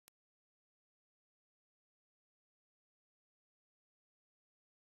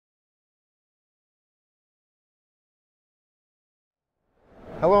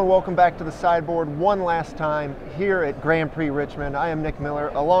Hello and welcome back to the sideboard one last time here at Grand Prix Richmond. I am Nick Miller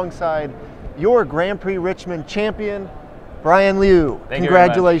alongside your Grand Prix Richmond champion, Brian Liu. Thank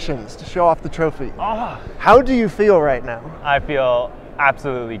Congratulations to show off the trophy. Oh, How do you feel right now? I feel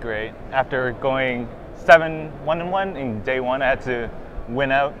absolutely great. After going 7-1-1 in day one, I had to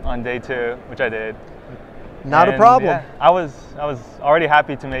win out on day two, which I did. Not a And, problem. Yeah, I was already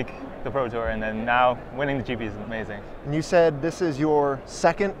happy to make the Pro Tour, and then now winning the GP is amazing. And you said this is your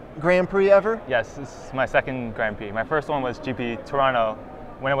second Grand Prix ever? Yes, this is my second Grand Prix. My first one was GP Toronto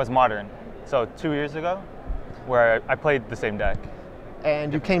when it was modern, so 2 years ago, where I played the same deck.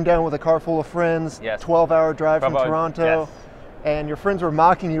 And you came down with a car full of friends, Yes. 12-hour drive from About- Toronto, yes. and your friends were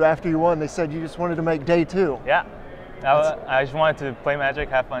mocking you after you won. They said you just wanted to make day two. Yeah, I just wanted to play Magic,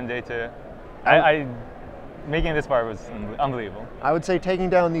 have fun day two. Making this far was unbelievable. I would say taking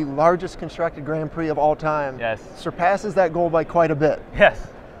down the largest constructed Grand Prix of all time Yes. surpasses that goal by quite a bit. Yes.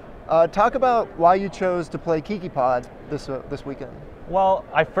 Talk about why you chose to play Kiki Pod this weekend. Well,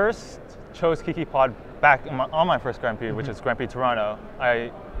 I first chose Kiki Pod back on my first Grand Prix, which is Grand Prix Toronto.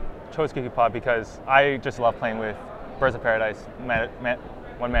 I chose Kiki Pod because I just love playing with Birds of Paradise,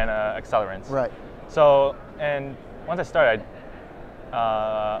 one-mana accelerants. Right. So, and once I started,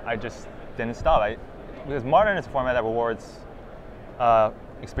 I just didn't stop. Because Modern is a format that rewards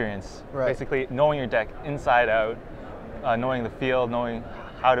experience. Right. Basically, knowing your deck inside out, knowing the field, knowing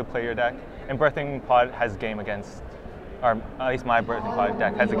how to play your deck. And Birthing Pod has game against, or at least my Birthing Pod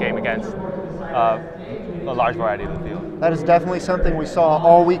deck has a game against a large variety of the field. That is definitely something we saw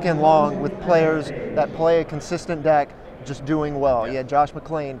all weekend long with players that play a consistent deck just doing well. Yeah. You had Josh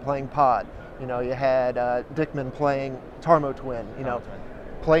McClain playing Pod. You know, you had Dickman playing Tarmo Twin. You know,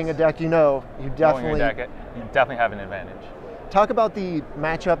 playing a deck you definitely You definitely have an advantage. Talk about the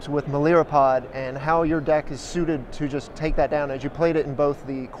matchups with Melirapod and how your deck is suited to just take that down as you played it in both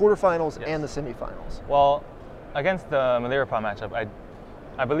the quarterfinals and the semifinals. Well, against the Melirapod matchup,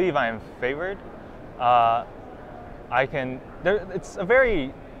 I believe I am favored. It's a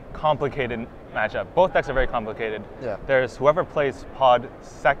very complicated matchup. Both decks are very complicated. Yeah. There's whoever plays Pod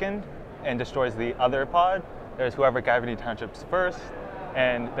second and destroys the other Pod. There's whoever Gravity Townships first,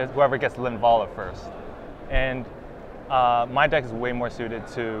 and there's whoever gets Linvala first. And my deck is way more suited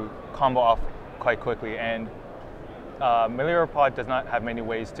to combo off quite quickly, and Melirapod does not have many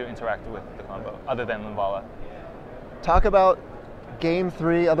ways to interact with the combo other than Linvala. Talk about Game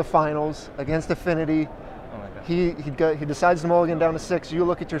 3 of the finals against Affinity. Oh my God. He decides to mulligan down to 6. You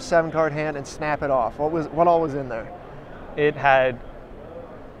look at your 7-card hand and snap it off. What all was in there? It had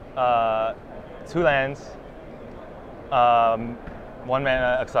 2 lands,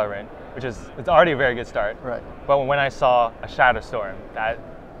 1-mana accelerant, it's already a very good start. Right. But when I saw a Shadow Storm, that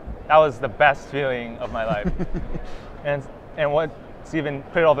was the best feeling of my life. and what's even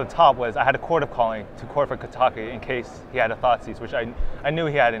put it all to the top was I had a Court of Calling to court for Kataki in case he had a Thoughtseize, which I knew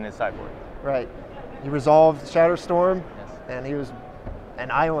he had in his sideboard. Right. You resolved Shadow Storm, Yes. and he was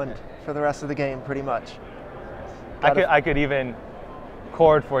an island for the rest of the game, pretty much. I could even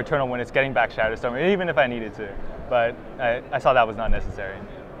chord for Eternal when it's getting back Shadow Storm, even if I needed to. But I saw that was not necessary.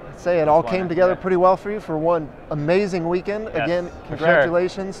 I'd say it all came together pretty well for you for one amazing weekend. Yes, Again, for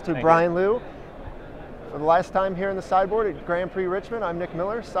congratulations to Thank Brian Liu. For the last time here in the sideboard at Grand Prix Richmond, I'm Nick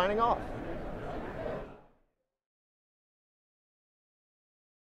Miller, signing off.